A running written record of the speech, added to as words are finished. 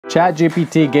Chat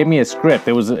GPT gave me a script.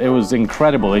 It was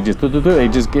incredible. It just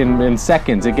in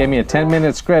seconds, it gave me a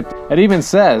 10-minute script. It even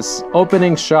says,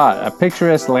 opening shot, a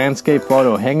picturesque landscape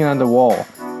photo hanging on the wall.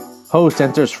 Host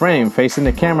enters frame facing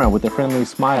the camera with a friendly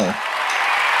smile.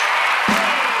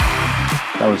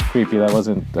 That was creepy, that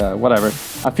wasn't, whatever.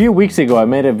 A few weeks ago, I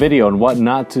made a video on what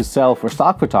not to sell for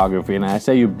stock photography, and I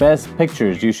say your best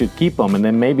pictures, you should keep them, and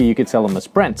then maybe you could sell them as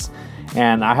prints.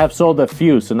 And I have sold a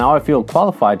few, so now I feel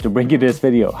qualified to bring you this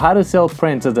video, how to sell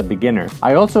prints as a beginner.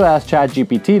 I also asked Chat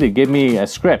GPT to give me a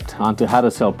script onto how to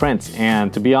sell prints,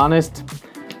 and to be honest,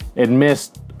 it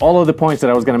missed all of the points that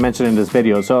I was going to mention in this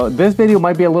video. So this video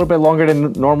might be a little bit longer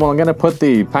than normal. I'm going to put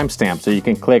the timestamp so you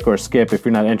can click or skip if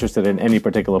you're not interested in any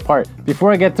particular part.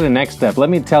 Before I get to the next step, let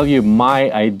me tell you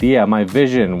my idea, my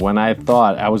vision when I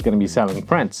thought I was going to be selling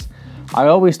prints. I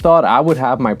always thought I would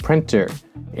have my printer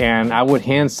and I would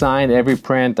hand sign every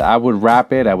print, I would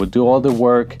wrap it, I would do all the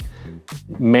work,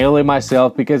 mail it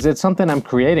myself, because it's something I'm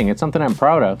creating, it's something I'm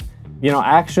proud of. You know,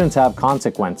 actions have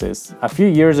consequences. A few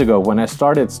years ago when I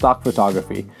started stock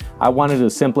photography, I wanted to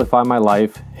simplify my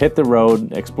life, hit the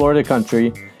road, explore the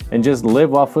country, and just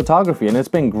live off photography, and it's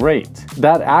been great.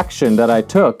 That action that I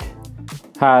took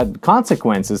had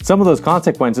consequences. Some of those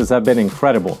consequences have been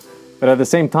incredible, but at the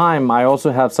same time, I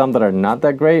also have some that are not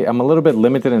that great. I'm a little bit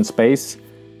limited in space.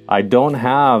 I don't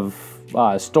have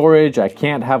storage, I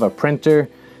can't have a printer,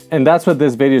 and that's what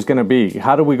this video is gonna be.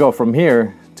 How do we go from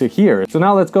here to here? So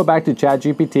now let's go back to Chat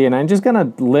GPT, and I'm just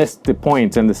gonna list the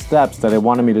points and the steps that it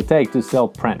wanted me to take to sell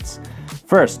prints.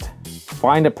 First,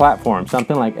 find a platform,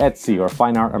 something like Etsy or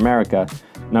Fine Art America.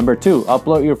 Number 2,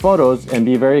 upload your photos and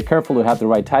be very careful to have the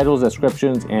right titles,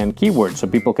 descriptions, and keywords so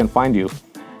people can find you.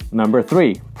 Number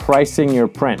 3, pricing your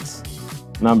prints.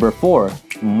 Number 4,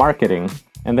 marketing.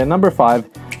 And then number 5,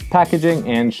 packaging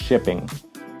and shipping.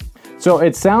 So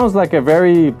it sounds like a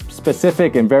very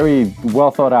specific and very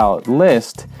well thought out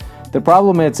list. The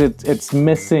problem is it's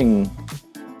missing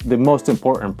the most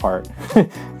important part.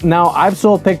 Now, I've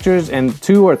sold pictures in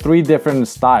 2 or 3 different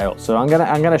styles. So I'm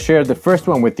gonna share the first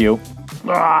one with you.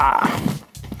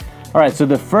 All right, so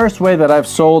the first way that I've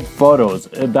sold photos,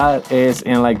 that is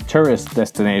in like tourist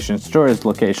destinations, tourist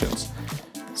locations.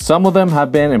 Some of them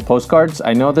have been in postcards.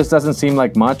 I know this doesn't seem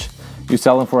like much. You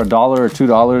sell them for $1 or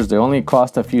 $2. They only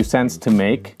cost a few cents to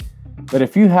make. But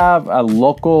if you have a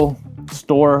local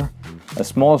store, a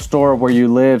small store where you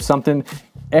live, something,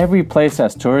 every place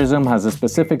has tourism, has a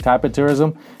specific type of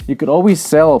tourism. You could always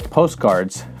sell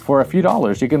postcards for a few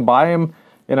dollars. You can buy them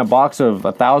in a box of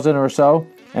 1,000 or so,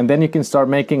 and then you can start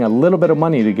making a little bit of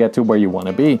money to get to where you want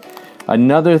to be.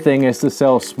 Another thing is to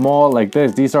sell small like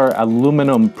this. These are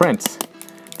aluminum prints.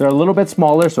 They're a little bit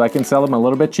smaller, so I can sell them a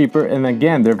little bit cheaper. And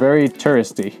again, they're very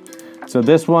touristy. So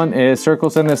this one is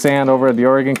circles in the sand over at the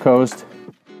Oregon coast.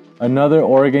 Another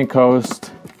Oregon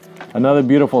coast. Another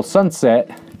beautiful sunset.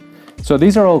 So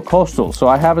these are all coastal. So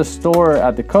I have a store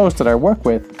at the coast that I work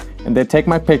with, and they take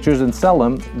my pictures and sell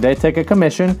them. They take a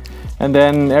commission, and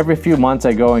then every few months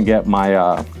I go and get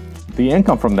my the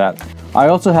income from that. I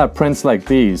also have prints like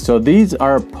these. So these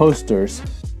are posters.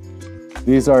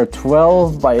 These are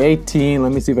 12 by 18.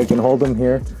 Let me see if I can hold them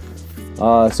here.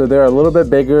 So they're a little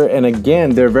bit bigger, and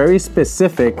again, they're very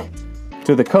specific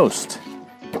to the coast.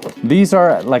 These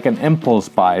are like an impulse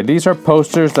buy. These are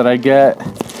posters that I get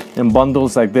in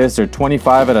bundles like this. They're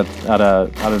 25 at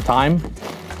a time.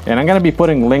 And I'm gonna be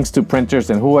putting links to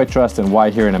printers and who I trust and why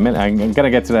here in a minute. I'm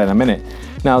gonna get to that in a minute.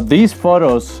 Now these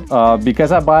photos,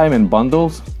 because I buy them in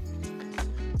bundles,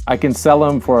 I can sell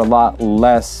them for a lot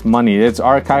less money. It's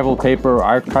archival paper,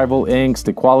 archival inks.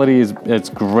 The quality it's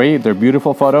great. They're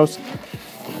beautiful photos.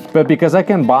 But because I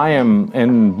can buy them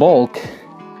in bulk,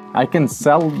 I can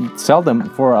sell them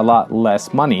for a lot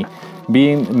less money.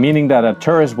 Meaning that a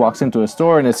tourist walks into a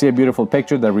store and they see a beautiful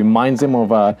picture that reminds them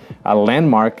of a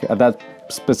landmark at that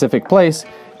specific place,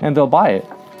 and they'll buy it.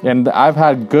 And I've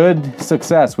had good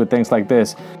success with things like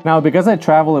this. Now, because I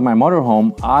travel in my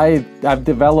motorhome, I've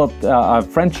developed a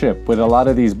friendship with a lot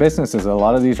of these businesses, a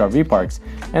lot of these RV parks,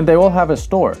 and they all have a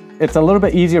store. It's a little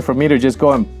bit easier for me to just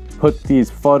go and put these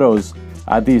photos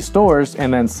at these stores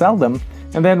and then sell them.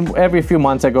 And then every few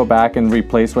months I go back and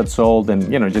replace what's sold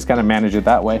and, you know, just kind of manage it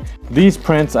that way. These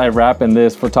prints I wrap in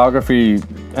this photography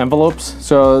envelopes.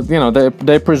 So, you know,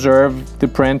 they preserve the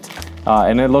print.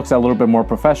 And it looks a little bit more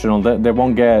professional. They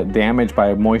won't get damaged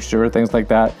by moisture, things like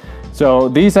that. So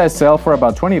these I sell for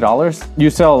about $20. You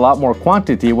sell a lot more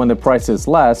quantity when the price is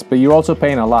less, but you're also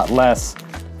paying a lot less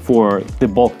for the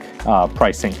bulk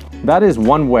pricing. That is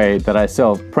one way that I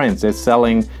sell prints, is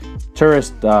selling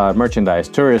tourist merchandise,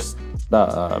 tourist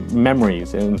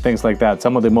memories and things like that,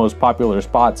 some of the most popular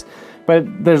spots.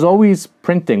 But there's always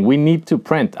printing. We need to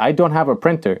print. I don't have a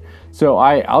printer, so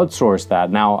I outsource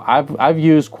that. Now, I've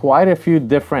used quite a few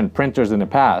different printers in the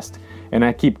past, and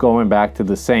I keep going back to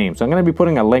the same. So I'm going to be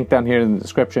putting a link down here in the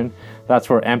description. That's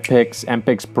for MPix,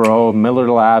 MPix Pro, Miller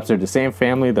Labs. They're the same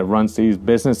family that runs these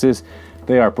businesses.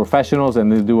 They are professionals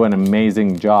and they do an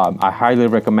amazing job. I highly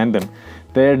recommend them.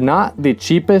 They're not the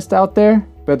cheapest out there,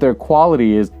 but their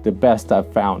quality is the best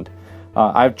I've found.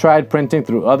 I've tried printing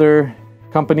through other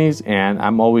companies and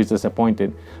I'm always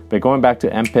disappointed. But going back to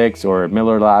MPix or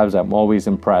Miller Labs, I'm always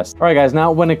impressed. All right, guys,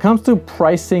 now when it comes to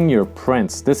pricing your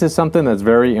prints, this is something that's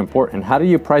very important. How do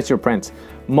you price your prints?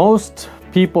 Most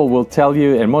people will tell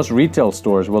you, and most retail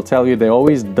stores will tell you, they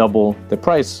always double the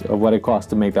price of what it costs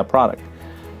to make that product.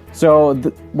 So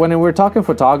when we're talking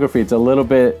photography, it's a little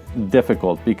bit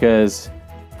difficult because,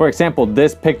 for example,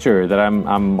 this picture that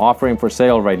I'm offering for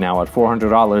sale right now at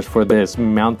 $400 for this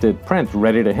mounted print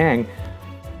ready to hang.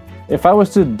 If I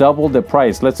was to double the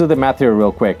price, let's do the math here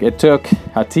real quick. It took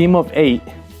a team of 8,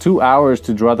 2 hours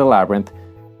to draw the labyrinth.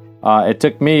 It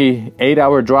took me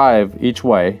 8-hour drive each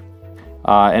way,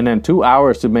 and then 2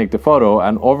 hours to make the photo,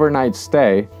 an overnight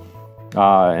stay.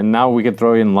 And now we can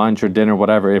throw in lunch or dinner,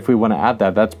 whatever. If we want to add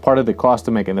that, that's part of the cost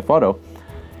to making the photo.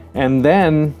 And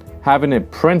then having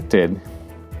it printed.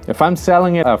 If I'm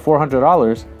selling it at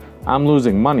 $400, I'm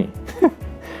losing money.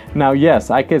 Now, yes,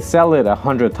 I could sell it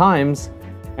 100 times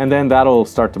and then that'll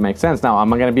start to make sense. Now,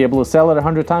 am I going to be able to sell it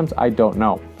 100 times? I don't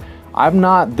know. I'm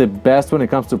not the best when it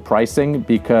comes to pricing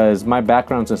because my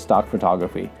background's in stock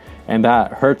photography. And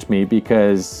that hurts me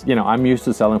because, you know, I'm used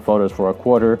to selling photos for a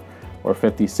quarter or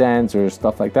 50 cents or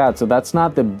stuff like that. So that's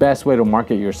not the best way to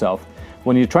market yourself.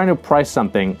 When you're trying to price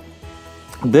something,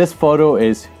 this photo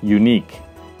is unique.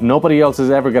 Nobody else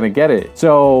is ever gonna get it.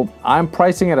 So I'm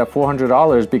pricing it at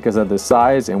 $400 because of the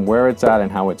size and where it's at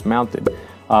and how it's mounted.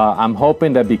 I'm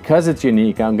hoping that because it's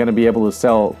unique, I'm gonna be able to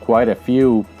sell quite a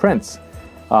few prints.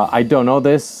 I don't know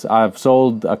this. I've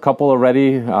sold a couple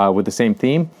already with the same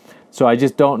theme. So I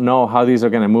just don't know how these are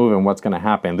gonna move and what's gonna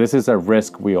happen. This is a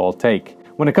risk we all take.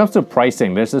 When it comes to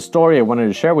pricing, there's a story I wanted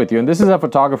to share with you, and this is a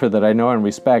photographer that I know and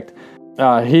respect.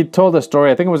 He told a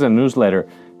story, I think it was a newsletter,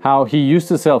 how he used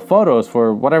to sell photos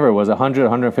for whatever it was, 100,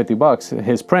 150 bucks.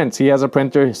 His prints, he has a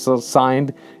printer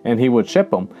signed and he would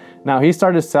ship them. Now he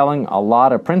started selling a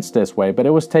lot of prints this way, but it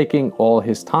was taking all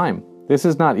his time. This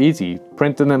is not easy,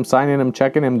 printing them, signing them,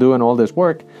 checking them, doing all this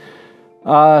work.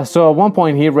 So at one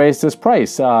point he raised his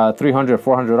price, $300,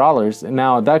 $400.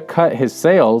 Now that cut his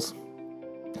sales,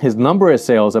 his number of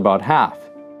sales about half.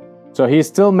 So he's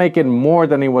still making more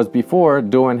than he was before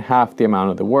doing half the amount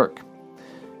of the work.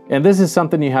 And this is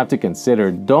something you have to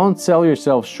consider. Don't sell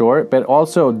yourself short, but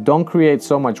also don't create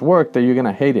so much work that you're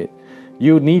gonna hate it.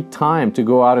 You need time to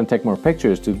go out and take more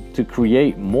pictures, to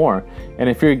create more. And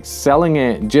if you're selling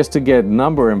it just to get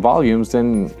number and volumes,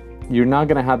 then you're not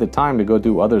gonna have the time to go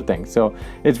do other things. So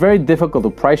it's very difficult to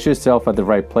price yourself at the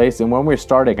right place. And when we're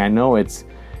starting, I know it's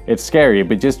scary,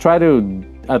 but just try to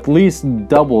at least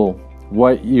double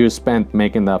what you spent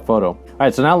making that photo. All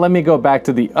right, so now let me go back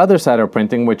to the other side of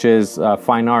printing, which is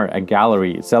fine art, a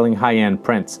gallery, selling high-end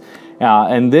prints.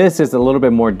 And this is a little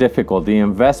bit more difficult. The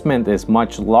investment is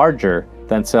much larger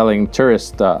than selling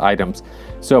tourist items.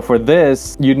 So for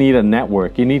this, you need a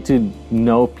network. You need to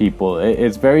know people.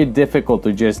 It's very difficult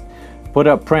to just put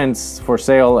up prints for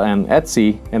sale on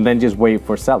Etsy and then just wait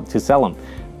for to sell them.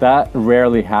 That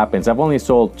rarely happens. I've only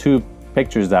sold 2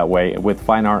 pictures that way with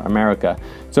Fine Art America.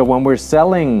 So when we're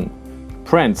selling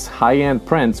prints, high-end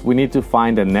prints, we need to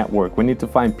find a network. We need to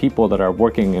find people that are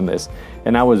working in this.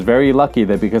 And I was very lucky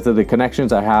that because of the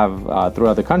connections I have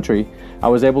throughout the country, I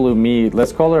was able to meet,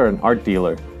 let's call her an art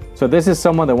dealer. So this is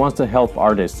someone that wants to help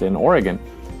artists in Oregon.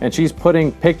 And she's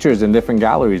putting pictures in different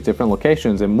galleries, different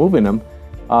locations, and moving them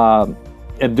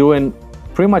and doing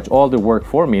pretty much all the work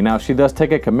for me. Now, she does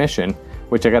take a commission,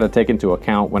 which I got to take into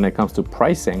account when it comes to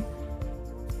pricing.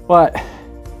 But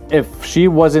if she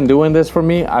wasn't doing this for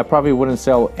me, I probably wouldn't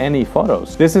sell any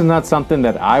photos. This is not something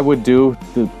that I would do.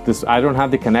 I don't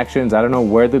have the connections. I don't know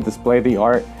where to display the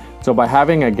art. So by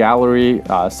having a gallery,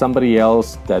 somebody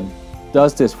else that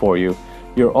does this for you,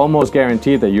 you're almost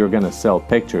guaranteed that you're gonna sell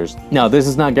pictures. Now, this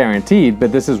is not guaranteed,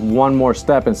 but this is one more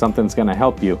step and something that's gonna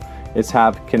help you. Is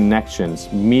have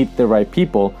connections, meet the right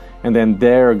people, and then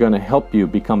they're gonna help you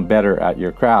become better at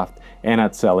your craft and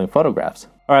at selling photographs.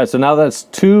 All right, so now that's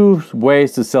two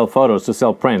ways to sell photos, to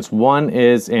sell prints. One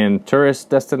is in tourist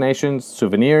destinations,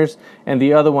 souvenirs, and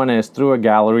the other one is through a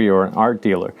gallery or an art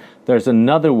dealer. There's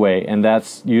another way, and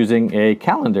that's using a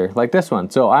calendar like this one.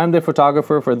 So I'm the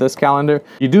photographer for this calendar.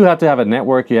 You do have to have a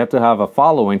network, you have to have a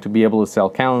following to be able to sell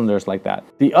calendars like that.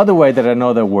 The other way that I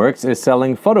know that works is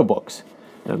selling photo books.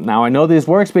 Now I know this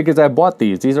works because I bought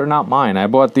these. These are not mine. I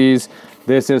bought these.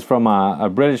 This is from a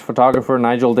British photographer,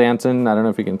 Nigel Danton. I don't know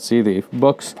if you can see the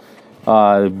books.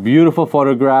 Beautiful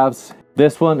photographs.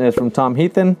 This one is from Tom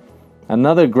Heathen,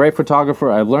 another great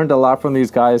photographer. I learned a lot from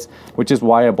these guys, which is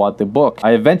why I bought the book.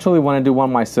 I eventually want to do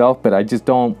one myself, but I just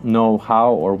don't know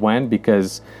how or when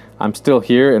because I'm still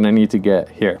here and I need to get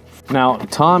here. Now,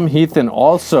 Tom Heathen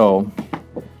also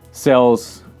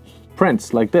sells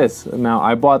prints like this. Now,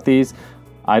 I bought these.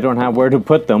 I don't have where to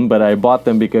put them, but I bought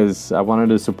them because I wanted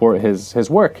to support his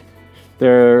work.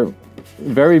 They're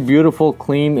very beautiful,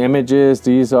 clean images.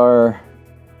 These are,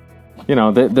 you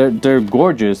know, they're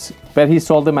gorgeous, but he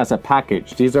sold them as a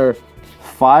package. These are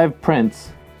 5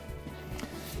 prints,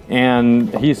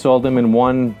 and he sold them in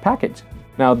one package.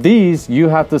 Now these, you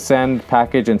have to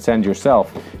package and send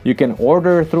yourself. You can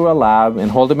order through a lab and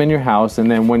hold them in your house, and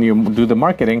then when you do the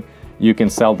marketing, you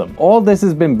can sell them. All this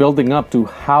has been building up to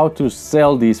how to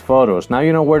sell these photos. Now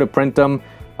you know where to print them,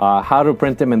 how to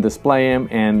print them and display them,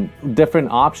 and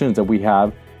different options that we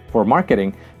have for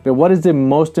marketing. But what is the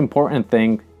most important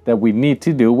thing that we need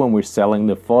to do when we're selling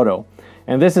the photo?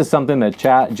 And this is something that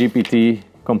Chat GPT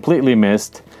completely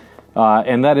missed,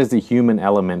 and that is the human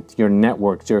element, your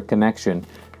networks, your connection.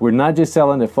 We're not just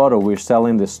selling the photo, we're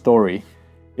selling the story.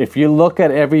 If you look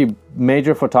at every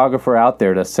major photographer out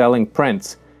there that's selling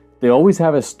prints, they always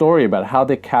have a story about how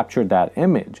they captured that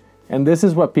image. And this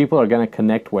is what people are gonna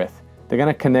connect with. They're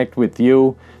gonna connect with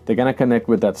you, they're gonna connect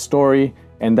with that story,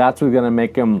 and that's what's gonna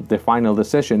make them the final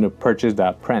decision to purchase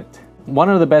that print. One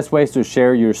of the best ways to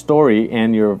share your story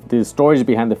and the stories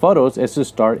behind the photos is to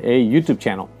start a YouTube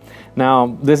channel.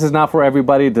 Now, this is not for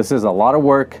everybody, this is a lot of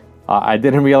work. I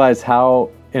didn't realize how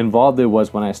involved it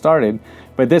was when I started,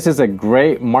 but this is a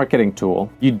great marketing tool.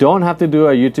 You don't have to do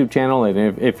a YouTube channel,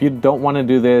 and if you don't want to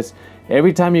do this,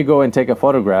 every time you go and take a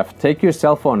photograph, take your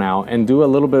cell phone out and do a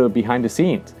little bit of behind the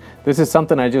scenes. This is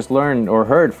something I just learned or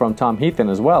heard from Tom Heathen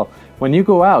as well. When you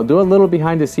go out, do a little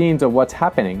behind the scenes of what's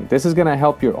happening. This is gonna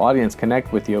help your audience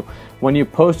connect with you. When you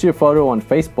post your photo on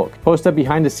Facebook, post a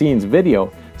behind the scenes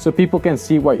video so people can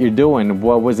see what you're doing and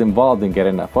what was involved in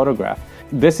getting that photograph.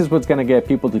 This is what's gonna get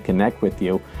people to connect with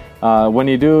you.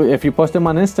 If you post them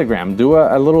on Instagram, do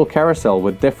a little carousel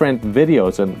with different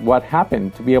videos and what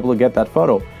happened to be able to get that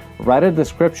photo. Write a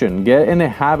description, get in a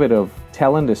habit of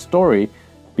telling the story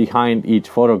behind each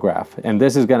photograph. And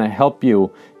this is gonna help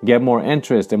you get more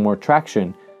interest and more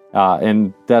traction.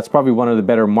 And that's probably one of the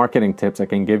better marketing tips I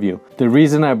can give you. The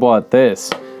reason I bought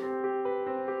this,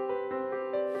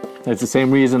 it's the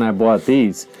same reason I bought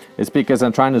these. It's because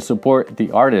I'm trying to support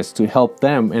the artists to help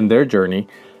them in their journey.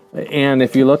 And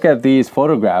if you look at these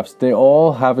photographs, they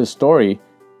all have a story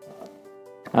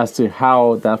as to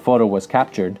how that photo was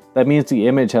captured. That means the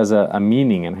image has a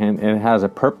meaning and it has a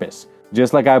purpose.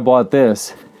 Just like I bought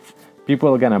this,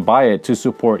 people are gonna buy it to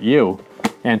support you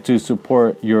and to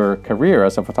support your career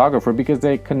as a photographer because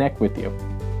they connect with you.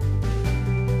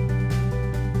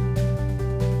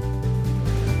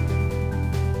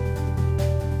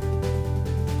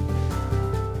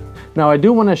 Now, I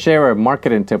do want to share a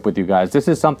marketing tip with you guys. This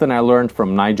is something I learned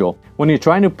from Nigel. When you're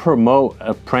trying to promote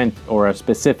a print or a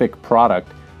specific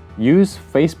product, use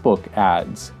Facebook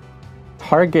ads.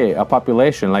 Target a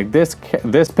population. Like this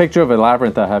picture of a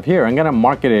labyrinth I have here, I'm going to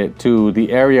market it to the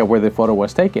area where the photo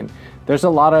was taken. There's a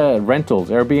lot of rentals,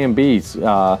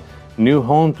 Airbnbs, new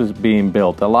homes being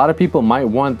built. A lot of people might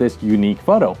want this unique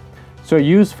photo. So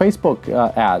use Facebook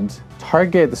ads,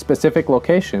 target the specific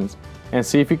locations, and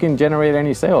see if you can generate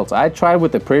any sales. I tried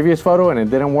with the previous photo and it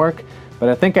didn't work, but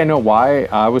I think I know why.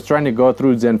 I was trying to go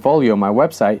through Zenfolio, my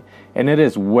website, and it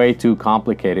is way too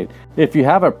complicated. If you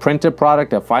have a printed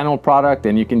product, a final product,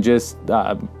 and you can just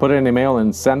put it in a mail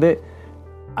and send it,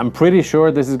 I'm pretty sure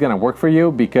this is gonna work for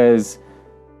you because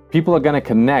people are gonna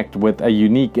connect with a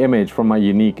unique image from a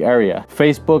unique area.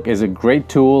 Facebook is a great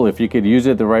tool if you could use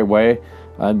it the right way.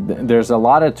 There's a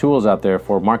lot of tools out there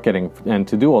for marketing and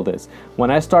to do all this.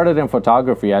 When I started in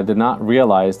photography, I did not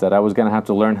realize that I was gonna have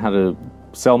to learn how to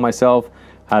sell myself,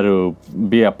 how to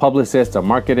be a publicist, a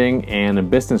marketing, and a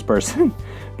business person.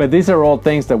 But these are all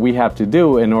things that we have to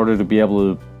do in order to be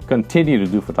able to continue to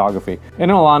do photography.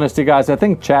 In all honesty, guys, I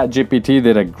think Chat GPT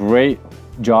did a great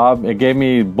job. It gave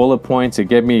me bullet points, it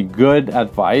gave me good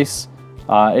advice.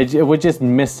 It was just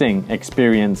missing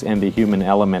experience and the human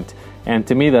element. And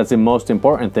to me, that's the most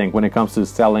important thing when it comes to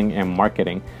selling and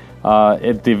marketing.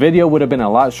 The video would have been a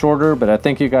lot shorter, but I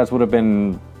think you guys would have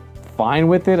been fine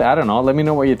with it. I don't know. Let me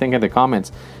know what you think in the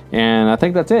comments. And I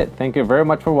think that's it. Thank you very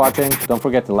much for watching. Don't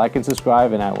forget to like and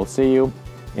subscribe, and I will see you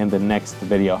in the next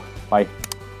video. Bye.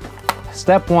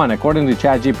 Step 1, according to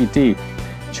Chat GPT,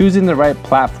 choosing the right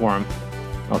platform.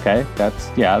 Okay, that's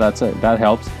it. That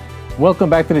helps. Welcome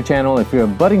back to the channel. If you're a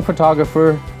budding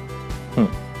photographer,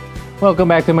 welcome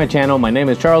back to my channel. My name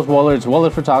is Charles Wollertz,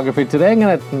 Wollertz Photography. Today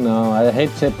I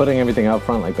hate putting everything out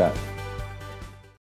front like that.